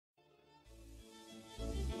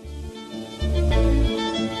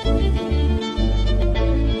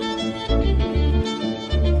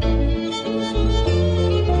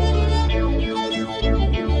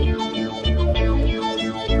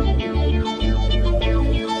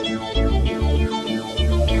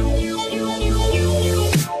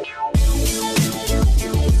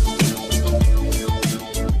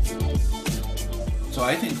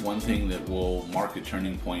will mark a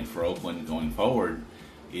turning point for Oakland going forward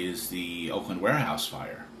is the Oakland warehouse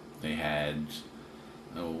fire. They had,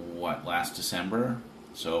 last December?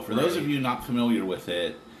 So for those of you not familiar with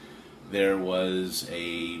it, there was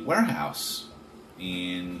a warehouse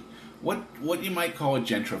in what you might call a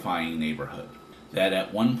gentrifying neighborhood that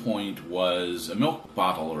at one point was a milk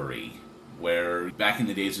bottlery, where back in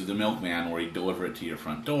the days of the milkman, where he'd deliver it to your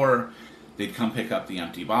front door, they'd come pick up the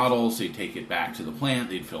empty bottles, they'd take it back to the plant,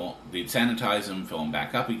 they'd sanitize them, fill them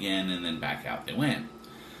back up again, and then back out they went.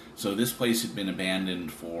 So this place had been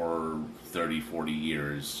abandoned for 30, 40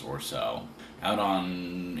 years or so, out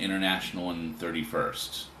on International and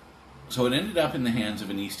 31st. So it ended up in the hands of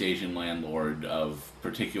an East Asian landlord of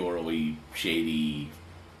particularly shady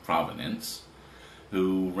provenance,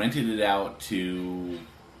 who rented it out to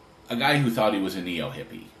a guy who thought he was a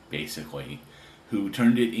neo-hippie, basically, who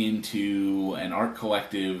turned it into an art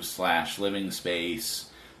collective / living space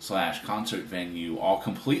 / concert venue, all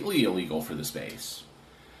completely illegal for the space.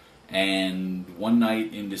 And one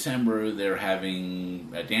night in December, they're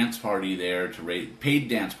having a dance party there paid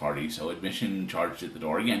dance party, so admission charged at the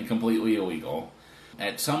door, again, completely illegal.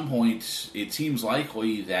 At some point, it seems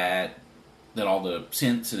likely that all the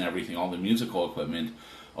synths and everything, all the musical equipment,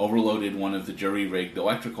 overloaded one of the jury-rigged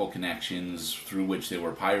electrical connections through which they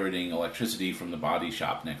were pirating electricity from the body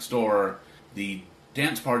shop next door. The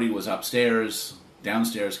dance party was upstairs,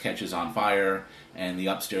 downstairs catches on fire, and the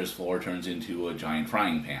upstairs floor turns into a giant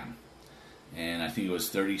frying pan. And I think it was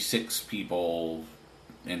 36 people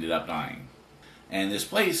ended up dying. And this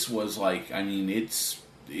place was like,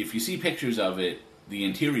 if you see pictures of it, the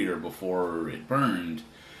interior before it burned,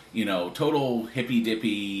 total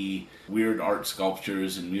hippy-dippy, weird art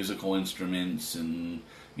sculptures and musical instruments, and,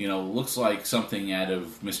 looks like something out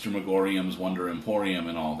of Mr. Megorium's Wonder Emporium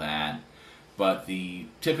and all that. But the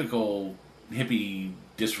typical hippie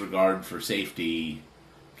disregard for safety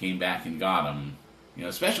came back and got them.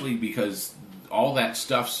 Especially because all that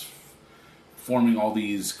stuff's forming all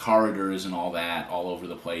these corridors and all that all over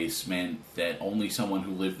the place meant that only someone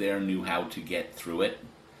who lived there knew how to get through it.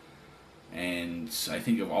 And I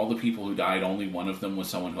think of all the people who died, only one of them was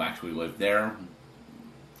someone who actually lived there,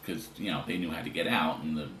 because, they knew how to get out,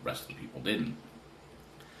 and the rest of the people didn't.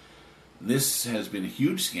 This has been a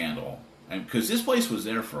huge scandal, because this place was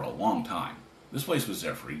there for a long time. This place was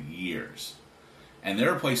there for years. And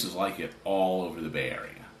there are places like it all over the Bay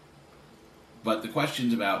Area. But the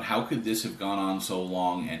questions about how could this have gone on so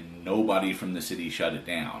long and nobody from the city shut it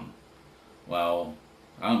down, well,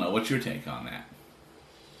 I don't know. What's your take on that?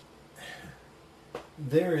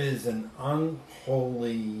 There is an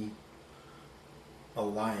unholy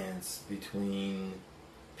alliance between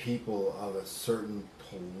people of a certain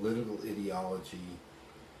political ideology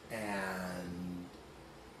and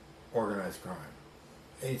organized crime.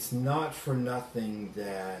 It's not for nothing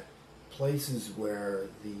that places where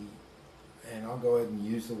and I'll go ahead and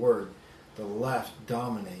use the word, the left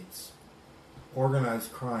dominates,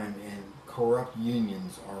 organized crime and corrupt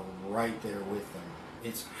unions are right there with them.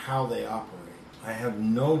 It's how they operate. I have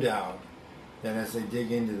no doubt that as they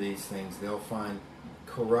dig into these things, they'll find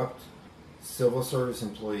corrupt civil service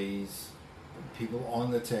employees, people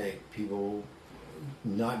on the take, people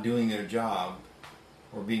not doing their job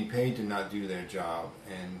or being paid to not do their job,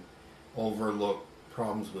 and overlook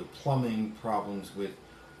problems with plumbing, problems with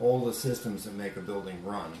all the systems that make a building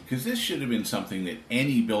run. Because this should have been something that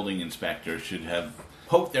any building inspector should have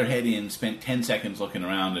poked their head in, spent 10 seconds looking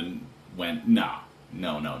around, and went, no.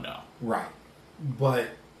 Right. But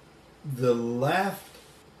the left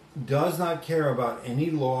does not care about any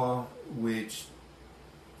law which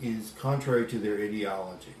is contrary to their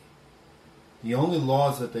ideology. The only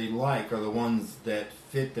laws that they like are the ones that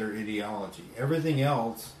fit their ideology. Everything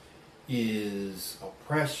else is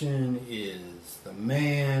oppression, is the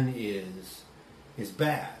man, is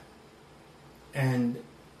bad. And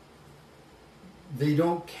they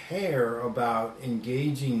don't care about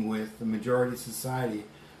engaging with the majority of society.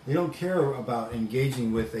 They don't care about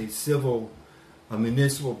engaging with a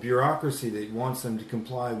municipal bureaucracy that wants them to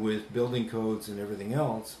comply with building codes and everything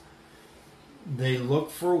else. They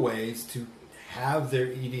look for ways to have their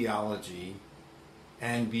ideology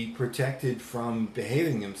and be protected from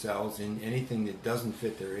behaving themselves in anything that doesn't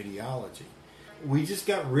fit their ideology. We just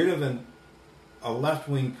got rid of a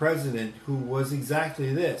left-wing president who was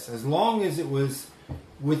exactly this. As long as it was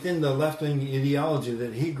within the left-wing ideology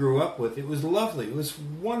that he grew up with, it was lovely, it was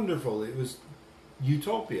wonderful, it was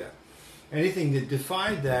utopia. Anything that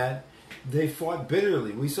defied that, they fought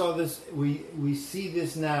bitterly. We saw this. We see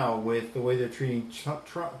this now with the way they're treating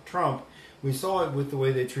Trump. We saw it with the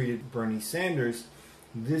way they treated Bernie Sanders.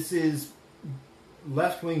 This is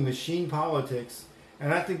left-wing machine politics,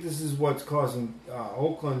 and I think this is what's causing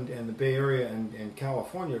Oakland and the Bay Area and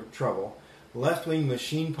California trouble. Left-wing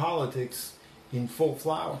machine politics in full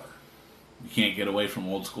flower. You can't get away from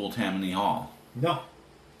old school Tammany Hall. No.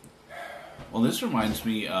 Well, this reminds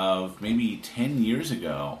me of maybe 10 years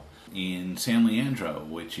ago in San Leandro,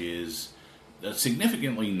 which is a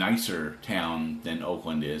significantly nicer town than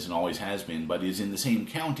Oakland is and always has been, but is in the same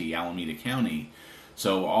county, Alameda County.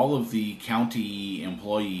 So all of the county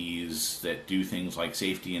employees that do things like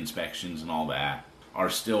safety inspections and all that are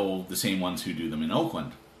still the same ones who do them in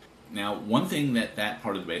Oakland. Now, one thing that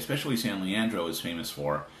part of the Bay, especially San Leandro, is famous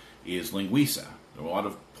for is linguiça. There were a lot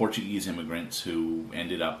of Portuguese immigrants who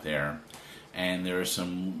ended up there, and there are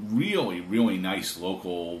some really, really nice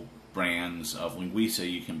local brands of linguiça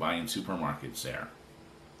you can buy in supermarkets there.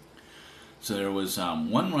 So there was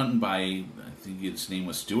one run by, I think his name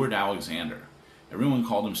was Stuart Alexander. Everyone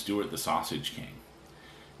called him Stuart the Sausage King.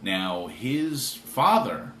 Now, his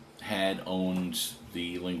father had owned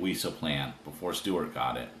the linguiça plant before Stuart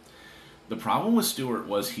got it. The problem with Stuart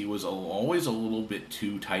was he was always a little bit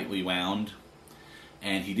too tightly wound,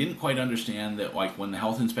 and he didn't quite understand that, like, when the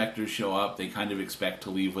health inspectors show up, they kind of expect to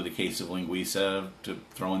leave with a case of linguiça to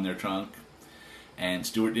throw in their trunk. And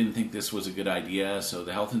Stuart didn't think this was a good idea, so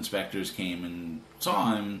the health inspectors came and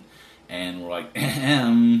saw him and were like,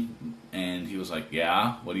 ahem, and he was like,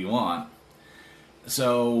 yeah, what do you want?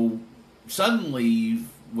 So suddenly,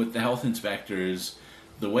 with the health inspectors,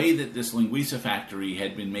 the way that this linguiça factory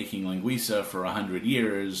had been making linguiça for 100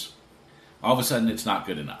 years, all of a sudden it's not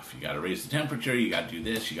good enough. You got to raise the temperature, you got to do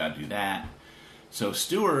this, you got to do that. So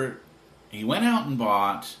Stuart, he went out and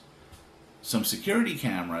bought some security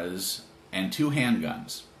cameras and 2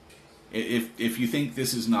 handguns. If you think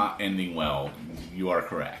this is not ending well, you are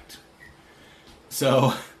correct.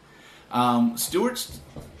 So Stuart's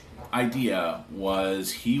idea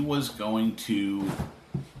was he was going to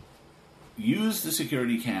use the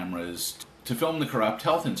security cameras to film the corrupt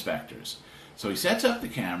health inspectors. So he sets up the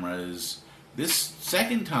cameras. This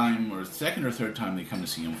second or third time they come to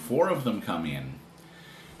see him, 4 of them come in,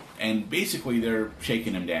 and basically they're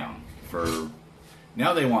shaking him down for,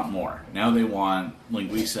 now they want more. Now they want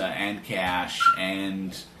linguiça and cash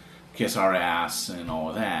and kiss our ass and all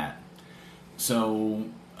of that. So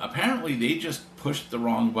apparently they just pushed the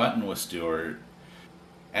wrong button with Stuart.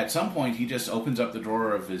 At some point he just opens up the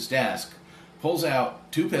drawer of his desk, pulls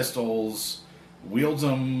out 2 pistols, wields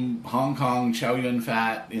them Hong Kong Chow Yun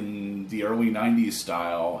Fat in the early 90s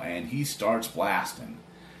style, and he starts blasting.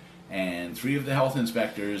 And 3 of the health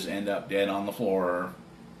inspectors end up dead on the floor.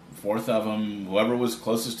 4th of them, whoever was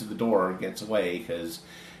closest to the door, gets away, because,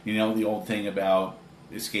 you know, the old thing about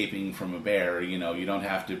escaping from a bear, you know, you don't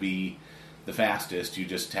have to be the fastest, you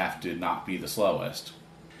just have to not be the slowest.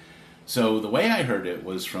 So the way I heard it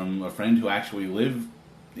was from a friend who actually lived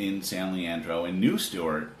in San Leandro and knew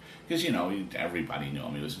Stuart, because, you know, everybody knew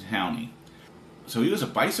him. He was a townie. So he was a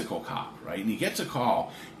bicycle cop, right? And he gets a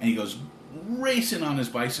call, and he goes racing on his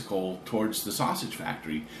bicycle towards the sausage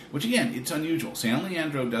factory, which, again, it's unusual. San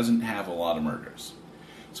Leandro doesn't have a lot of murders.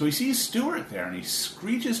 So he sees Stuart there, and he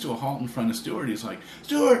screeches to a halt in front of Stuart. He's like,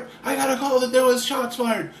 Stuart, I got a call that there was shots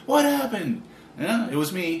fired. What happened? Yeah, it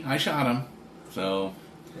was me. I shot him. So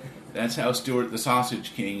that's how Stuart the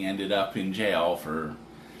Sausage King ended up in jail for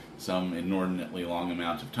some inordinately long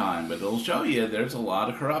amount of time. But it'll show you there's a lot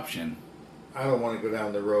of corruption. I don't want to go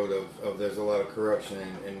down the road of there's a lot of corruption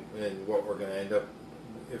and what we're going to end up,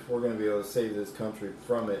 if we're going to be able to save this country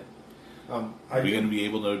from it. Are we going to be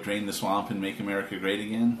able to drain the swamp and make America great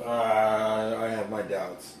again? I have my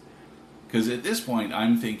doubts. Because at this point,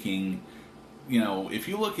 I'm thinking, you know, if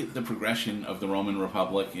you look at the progression of the Roman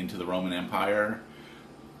Republic into the Roman Empire,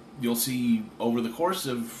 you'll see over the course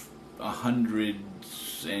of 100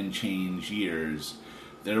 and change years,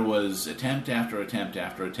 there was attempt after attempt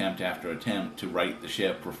after attempt after attempt to right the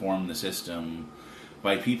ship, reform the system,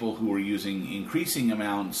 by people who were using increasing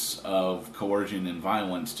amounts of coercion and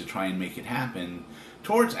violence to try and make it happen,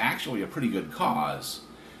 towards actually a pretty good cause.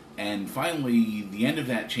 And finally, the end of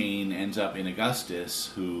that chain ends up in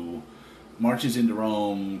Augustus, who marches into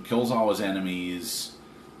Rome, kills all his enemies,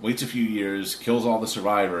 waits a few years, kills all the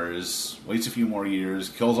survivors, waits a few more years,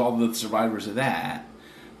 kills all the survivors of that.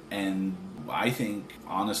 And I think,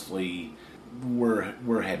 honestly,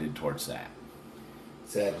 we're headed towards that.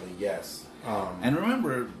 Sadly, yes. And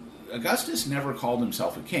remember, Augustus never called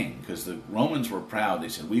himself a king, because the Romans were proud. They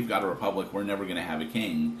said, we've got a republic, we're never going to have a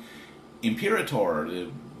king. Imperator,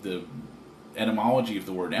 the etymology of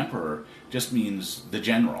the word emperor, just means the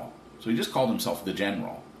general. So he just called himself the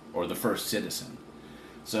general, or the first citizen.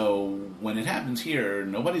 So when it happens here,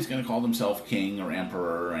 nobody's going to call themselves king or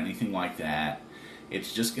emperor or anything like that.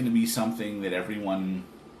 It's just going to be something that everyone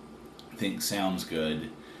thinks sounds good,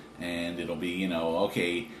 and it'll be, you know,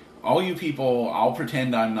 okay, all you people, I'll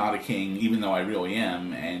pretend I'm not a king even though I really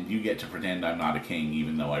am, and you get to pretend I'm not a king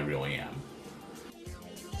even though I really am.